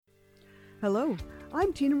Hello,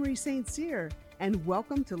 I'm Tina Marie St. Cyr, and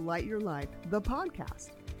welcome to Light Your Life, the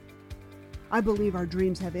podcast. I believe our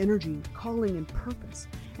dreams have energy, calling, and purpose,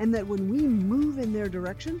 and that when we move in their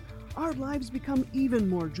direction, our lives become even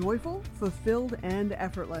more joyful, fulfilled, and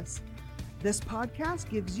effortless. This podcast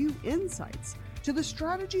gives you insights to the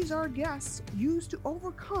strategies our guests use to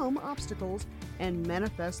overcome obstacles and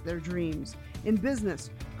manifest their dreams in business,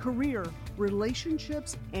 career,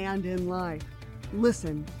 relationships, and in life.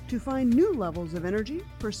 Listen to find new levels of energy,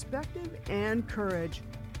 perspective, and courage.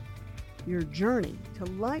 Your journey to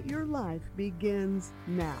light your life begins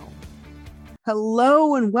now.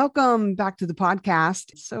 Hello and welcome back to the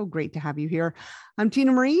podcast. It's so great to have you here. I'm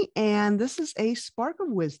Tina Marie, and this is a spark of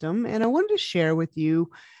wisdom. And I wanted to share with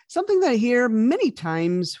you something that I hear many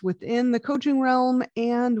times within the coaching realm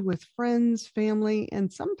and with friends, family,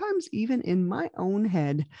 and sometimes even in my own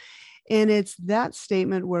head. And it's that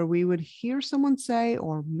statement where we would hear someone say,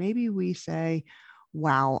 or maybe we say,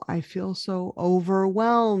 wow, I feel so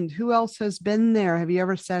overwhelmed. Who else has been there? Have you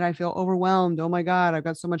ever said, I feel overwhelmed? Oh my God, I've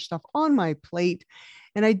got so much stuff on my plate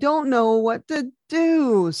and I don't know what to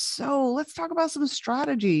do. So let's talk about some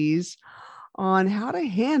strategies on how to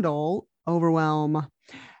handle overwhelm,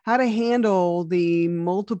 how to handle the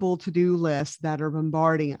multiple to-do lists that are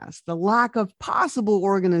bombarding us, the lack of possible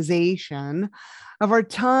organization of our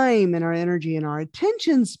time and our energy and our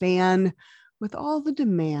attention span with all the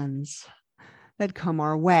demands that come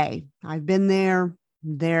our way. I've been there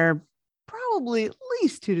probably at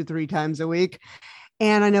least 2 to 3 times a week.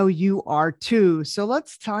 And I know you are too. So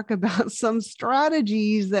let's talk about some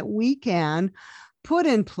strategies that we can put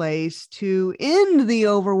in place to end the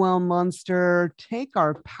overwhelm monster, take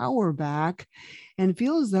our power back, and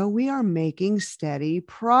feel as though we are making steady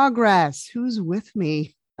progress. Who's with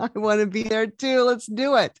me? I want to be there too. Let's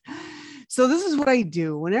do it. So this is what I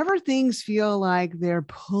do. Whenever things feel like they're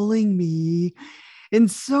pulling me in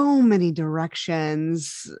so many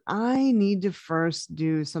directions, I need to first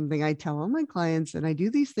do something I tell all my clients, and I do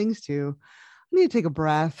these things too. I need to take a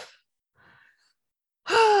breath.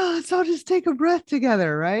 Let's all just take a breath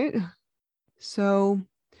together, right? So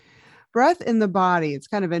breath in the body, it's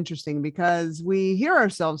kind of interesting because we hear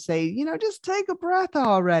ourselves say, just take a breath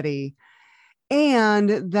already.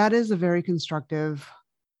 And that is a very constructive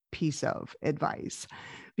piece of advice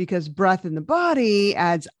because breath in the body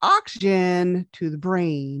adds oxygen to the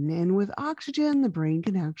brain. And with oxygen, the brain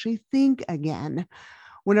can actually think again.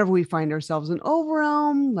 Whenever we find ourselves in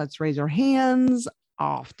overwhelm, let's raise our hands.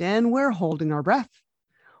 Often we're holding our breath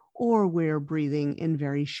or we're breathing in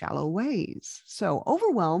very shallow ways. So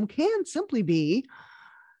overwhelm can simply be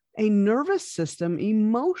a nervous system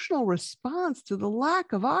emotional response to the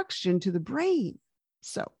lack of oxygen to the brain.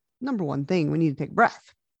 So number one thing, we need to take a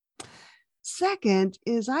breath. Second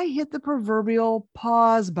is I hit the proverbial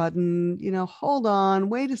pause button, hold on,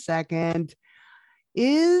 wait a second.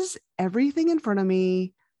 Is everything in front of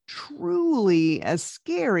me truly as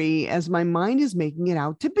scary as my mind is making it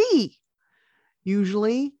out to be?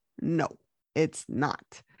 Usually, no, it's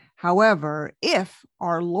not. However, if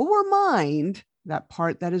our lower mind, that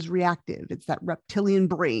part that is reactive, it's that reptilian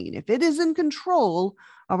brain, if it is in control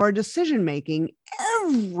of our decision-making,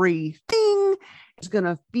 everything is going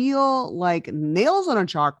to feel like nails on a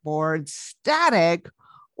chalkboard, static,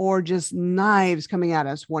 or just knives coming at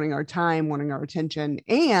us, wanting our time, wanting our attention.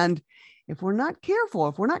 And if we're not careful,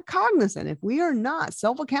 if we're not cognizant, if we are not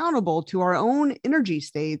self-accountable to our own energy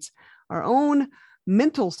states, our own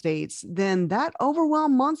mental states, then that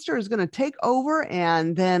overwhelm monster is going to take over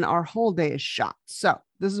and then our whole day is shot. So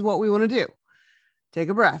this is what we want to do. Take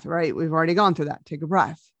a breath, right? We've already gone through that. Take a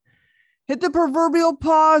breath. Hit the proverbial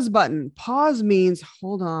pause button. Pause means,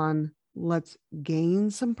 hold on, let's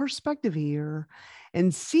gain some perspective here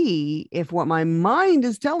and see if what my mind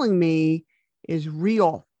is telling me is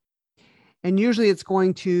real. And usually it's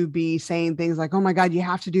going to be saying things like, oh my God, you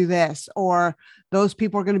have to do this, or those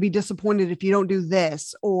people are going to be disappointed if you don't do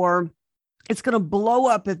this, or it's going to blow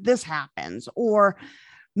up if this happens, or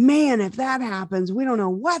man, if that happens, we don't know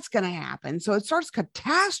what's going to happen. So it starts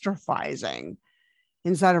catastrophizing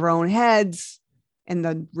inside of our own heads. And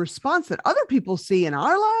the response that other people see in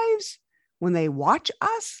our lives when they watch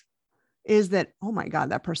us is that, oh my God,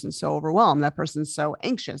 that person's so overwhelmed. That person's so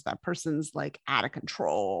anxious. That person's like out of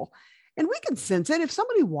control. And we can sense it. If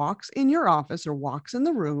somebody walks in your office or walks in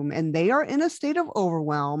the room and they are in a state of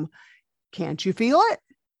overwhelm, can't you feel it?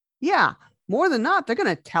 Yeah, more than not, they're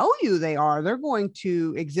going to tell you they are. They're going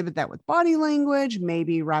to exhibit that with body language,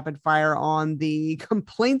 maybe rapid fire on the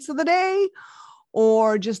complaints of the day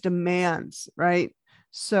or just demands, right?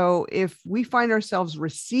 So if we find ourselves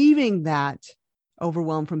receiving that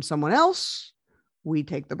overwhelm from someone else, we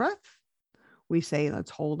take the breath. We say, let's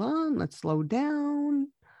hold on, let's slow down.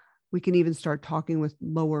 We can even start talking with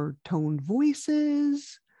lower toned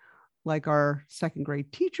voices, like our second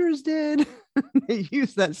grade teachers did. They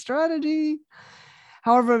use that strategy.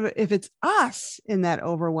 However, if it's us in that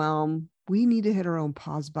overwhelm, we need to hit our own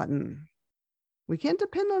pause button. We can't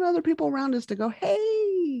depend on other people around us to go,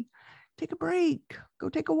 hey, take a break, go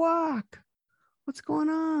take a walk. What's going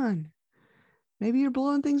on? Maybe you're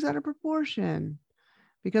blowing things out of proportion.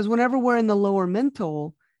 Because whenever we're in the lower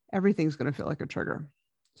mental, everything's going to feel like a trigger.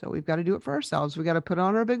 So we've got to do it for ourselves. We got to put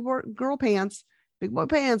on our big girl pants, big boy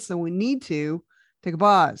pants. And we need to take a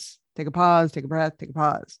pause, take a pause, take a breath, take a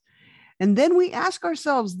pause. And then we ask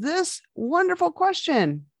ourselves this wonderful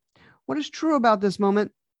question. What is true about this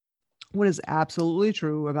moment? What is absolutely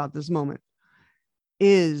true about this moment?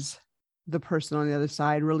 Is the person on the other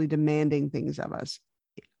side really demanding things of us?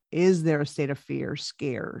 Is there a state of fear,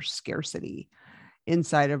 scarcity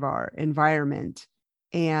inside of our environment?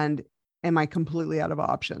 And am I completely out of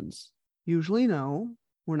options? Usually, no,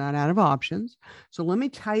 we're not out of options. So let me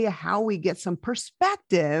tell you how we get some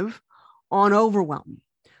perspective on overwhelm.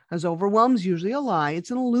 As overwhelm is usually a lie.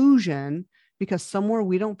 It's an illusion because somewhere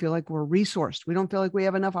we don't feel like we're resourced. We don't feel like we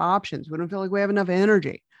have enough options. We don't feel like we have enough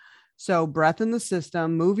energy. So breath in the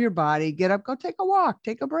system, move your body, get up, go take a walk,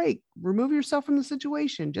 take a break, remove yourself from the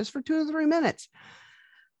situation just for 2 to 3 minutes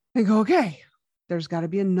and go, okay, there's got to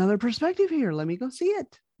be another perspective here. Let me go see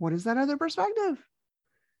it. What is that other perspective?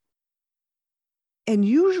 And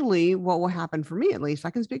usually what will happen for me, at least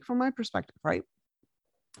I can speak from my perspective, right?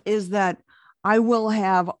 Is that I will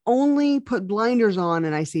have only put blinders on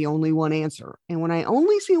and I see only one answer. And when I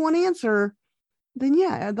only see one answer, then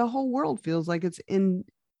yeah, the whole world feels like it's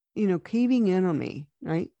caving in on me,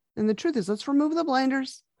 right? And the truth is, let's remove the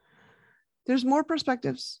blinders. There's more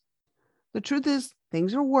perspectives. The truth is,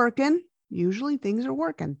 things are working. Usually things are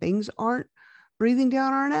working. Things aren't breathing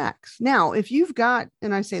down our necks. Now, if you've got,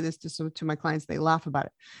 and I say this to my clients, they laugh about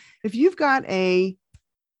it. If you've got a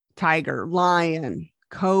tiger, lion,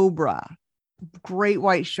 cobra, great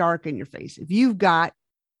white shark in your face, if you've got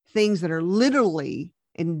things that are literally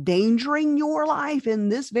endangering your life in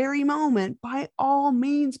this very moment, by all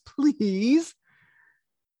means, please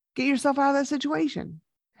get yourself out of that situation.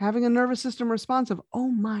 Having a nervous system response of, oh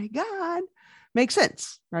my God, makes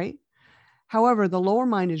sense, right? However, the lower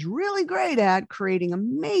mind is really great at creating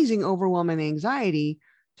amazing overwhelm and anxiety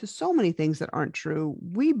to so many things that aren't true.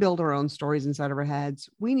 We build our own stories inside of our heads.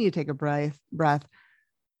 We need to take a breath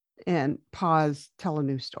and pause, tell a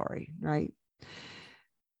new story, right?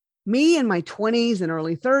 Me in my 20s and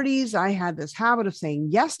early 30s, I had this habit of saying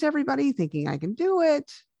yes to everybody, thinking I can do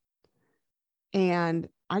it. And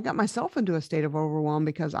I got myself into a state of overwhelm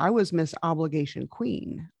because I was Miss Obligation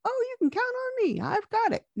Queen. Oh, you can count on me. I've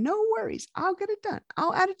got it. No worries. I'll get it done.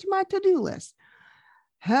 I'll add it to my to-do list.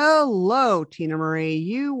 Hello, Tina Marie.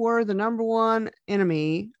 You were the number one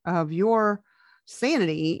enemy of your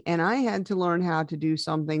sanity. And I had to learn how to do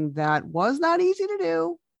something that was not easy to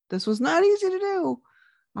do. This was not easy to do.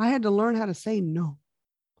 I had to learn how to say no.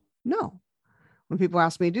 No. When people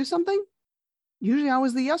ask me to do something, usually I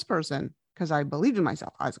was the yes person because I believed in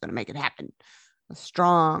myself. I was going to make it happen. I was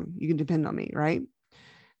strong. You can depend on me, right?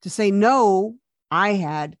 To say no, I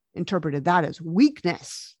had interpreted that as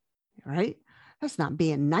weakness, right? That's not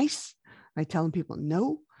being nice. By telling people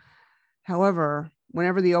no. However,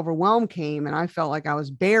 whenever the overwhelm came and I felt like I was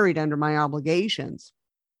buried under my obligations,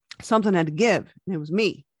 something had to give, and it was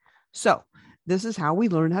me. So this is how we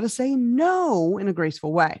learn how to say no in a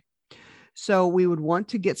graceful way. So we would want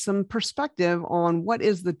to get some perspective on what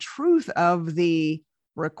is the truth of the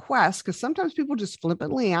request, because sometimes people just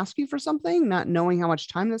flippantly ask you for something, not knowing how much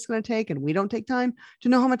time that's going to take. And we don't take time to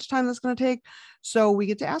know how much time that's going to take. So we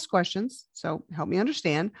get to ask questions. So help me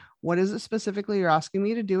understand, what is it specifically you're asking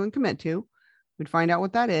me to do and commit to? We'd find out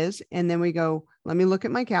what that is. And then we go, let me look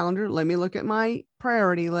at my calendar. Let me look at my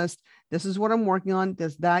priority list. This is what I'm working on.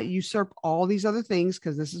 Does that usurp all these other things?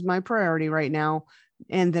 Because this is my priority right now.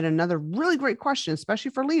 And then another really great question, especially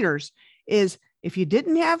for leaders, is if you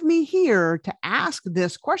didn't have me here to ask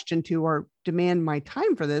this question to or demand my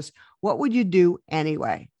time for this, what would you do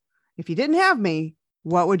anyway? If you didn't have me,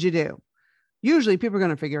 what would you do? Usually people are going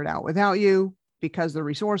to figure it out without you because they're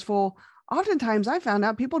resourceful. Oftentimes I found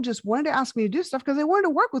out people just wanted to ask me to do stuff because they wanted to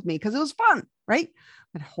work with me because it was fun, right?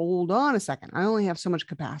 But hold on a second. I only have so much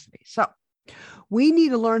capacity. So we need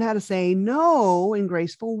to learn how to say no in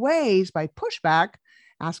graceful ways by pushback,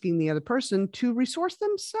 asking the other person to resource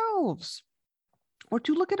themselves or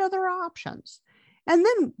to look at other options. And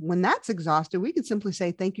then when that's exhausted, we can simply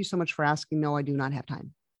say, thank you so much for asking. No, I do not have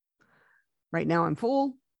time. Right now I'm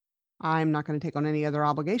full. I'm not going to take on any other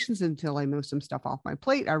obligations until I move some stuff off my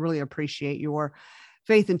plate. I really appreciate your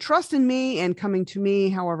faith and trust in me and coming to me.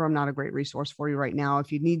 However, I'm not a great resource for you right now.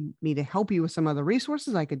 If you need me to help you with some other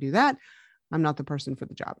resources, I could do that. I'm not the person for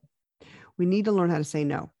the job. We need to learn how to say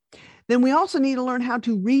no. Then we also need to learn how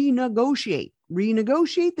to renegotiate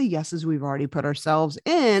the yeses we've already put ourselves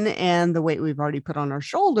in and the weight we've already put on our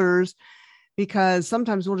shoulders, because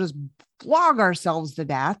sometimes we'll just flog ourselves to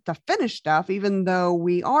death to finish stuff, even though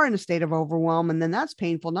we are in a state of overwhelm. And then that's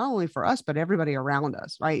painful, not only for us, but everybody around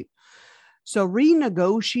us, right? So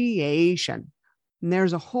renegotiation. And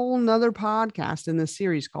there's a whole nother podcast in this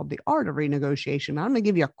series called The Art of Renegotiation. I'm going to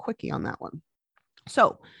give you a quickie on that one.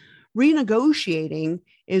 So renegotiating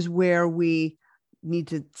is where we need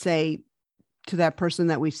to say to that person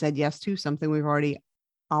that we've said yes to, something we've already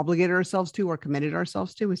obligated ourselves to or committed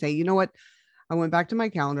ourselves to. We say, you know what? I went back to my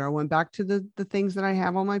calendar. I went back to the things that I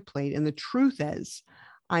have on my plate. And the truth is,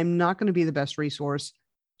 I'm not going to be the best resource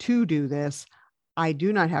to do this. I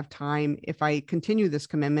do not have time. If I continue this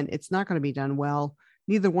commitment, it's not going to be done well.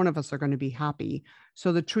 Neither one of us are going to be happy.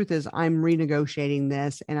 So the truth is, I'm renegotiating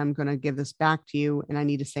this and I'm going to give this back to you. And I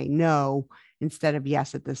need to say no instead of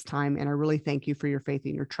yes at this time. And I really thank you for your faith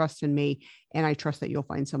and your trust in me. And I trust that you'll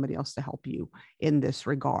find somebody else to help you in this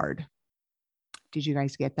regard. Did you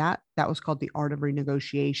guys get that? That was called The Art of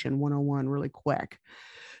Renegotiation 101, really quick.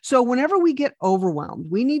 So whenever we get overwhelmed,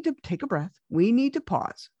 we need to take a breath. We need to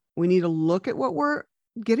pause. We need to look at what we're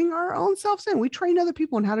getting our own selves in. We train other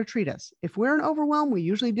people on how to treat us. If we're in overwhelm, we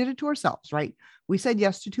usually did it to ourselves, right? We said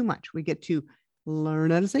yes to too much. We get to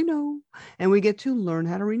learn how to say no, and we get to learn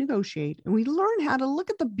how to renegotiate, and we learn how to look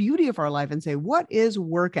at the beauty of our life and say, what is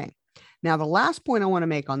working? Now, the last point I want to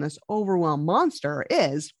make on this overwhelm monster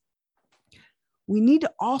is we need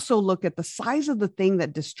to also look at the size of the thing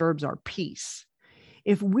that disturbs our peace.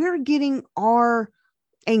 If we're getting our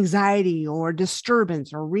anxiety or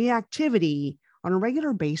disturbance or reactivity on a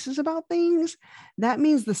regular basis about things, that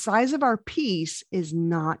means the size of our peace is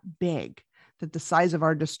not big, that the size of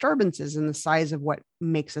our disturbances and the size of what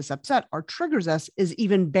makes us upset or triggers us is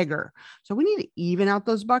even bigger. So we need to even out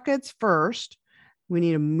those buckets first. We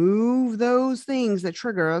need to move those things that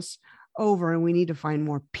trigger us over, and we need to find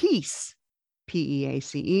more peace,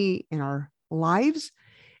 P-E-A-C-E, in our lives.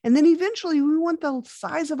 And then eventually we want the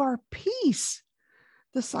size of our peace,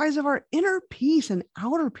 the size of our inner peace and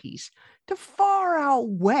outer peace, to far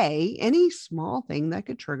outweigh any small thing that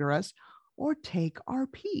could trigger us or take our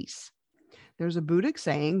peace. There's a Buddhic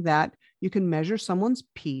saying that you can measure someone's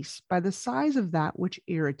peace by the size of that which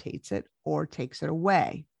irritates it or takes it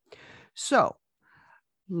away. So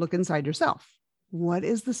look inside yourself. What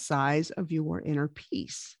is the size of your inner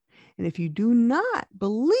peace? And if you do not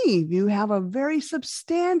believe you have a very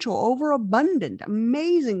substantial, overabundant,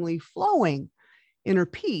 amazingly flowing inner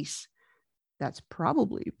peace, that's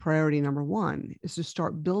probably priority number one, is to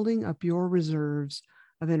start building up your reserves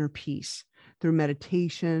of inner peace through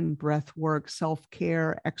meditation, breath work,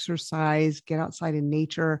 self-care, exercise, get outside in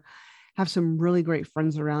nature, have some really great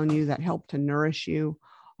friends around you that help to nourish you.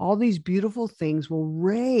 All these beautiful things will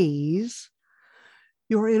raise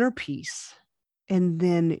your inner peace, and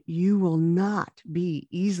then you will not be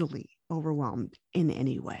easily overwhelmed in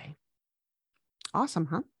any way. Awesome,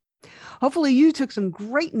 huh? Hopefully you took some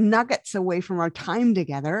great nuggets away from our time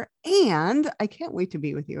together, and I can't wait to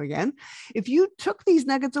be with you again. If you took these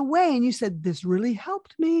nuggets away and you said, this really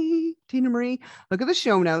helped me, Tina Marie, look at the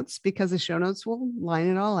show notes, because the show notes will line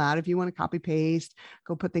it all out. If you want to copy paste,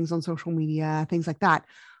 go put things on social media, things like that.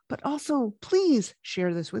 But also, please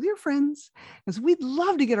share this with your friends, because we'd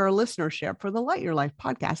love to get our listenership for the Light Your Life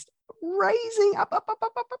podcast rising up,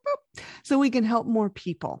 so we can help more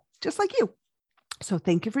people just like you. So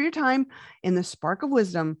thank you for your time in the spark of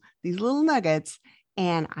wisdom, these little nuggets,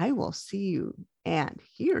 and I will see you and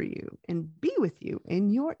hear you and be with you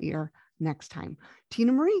in your ear next time.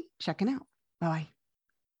 Tina Marie, checking out. Bye.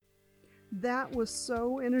 That was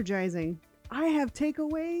so energizing. I have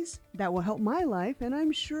takeaways that will help my life, and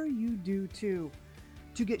I'm sure you do too.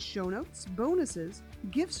 To get show notes, bonuses,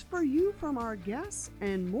 gifts for you from our guests,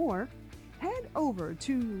 and more, head over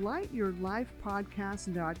to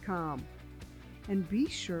lightyourlifepodcast.com. And be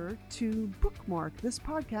sure to bookmark this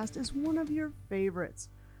podcast as one of your favorites.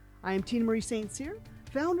 I am Tina Marie St. Cyr,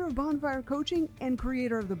 founder of Bonfire Coaching and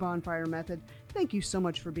creator of the Bonfire Method. Thank you so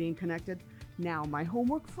much for being connected. Now, my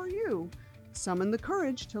homework for you: summon the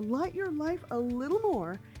courage to light your life a little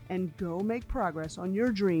more and go make progress on your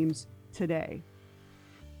dreams today.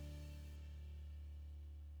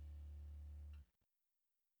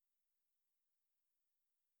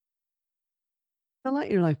 The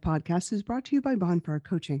Light Your Life podcast is brought to you by Bonfire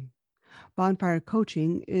Coaching. Bonfire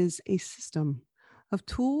Coaching is a system of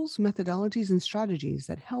tools, methodologies, and strategies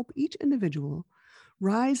that help each individual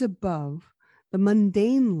rise above the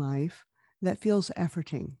mundane life that feels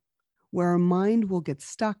efforting, where our mind will get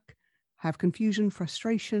stuck, have confusion,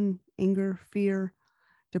 frustration, anger, fear,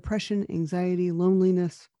 depression, anxiety,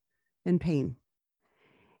 loneliness, and pain.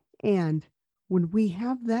 And when we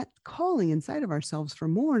have that calling inside of ourselves for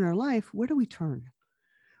more in our life, where do we turn?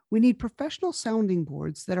 We need professional sounding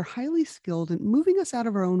boards that are highly skilled in moving us out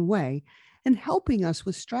of our own way and helping us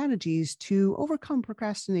with strategies to overcome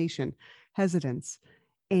procrastination, hesitance,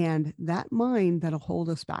 and that mind that'll hold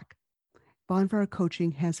us back. Bonfire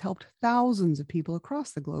Coaching has helped thousands of people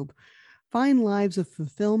across the globe find lives of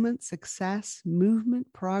fulfillment, success, movement,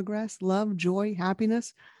 progress, love, joy,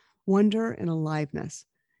 happiness, wonder, and aliveness.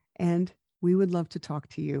 And we would love to talk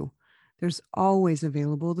to you. There's always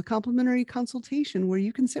available the complimentary consultation where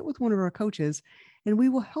you can sit with one of our coaches and we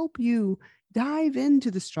will help you dive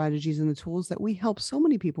into the strategies and the tools that we help so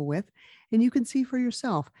many people with. And you can see for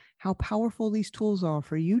yourself how powerful these tools are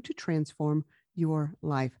for you to transform your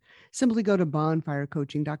life. Simply go to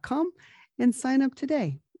bonfirecoaching.com and sign up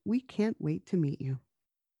today. We can't wait to meet you.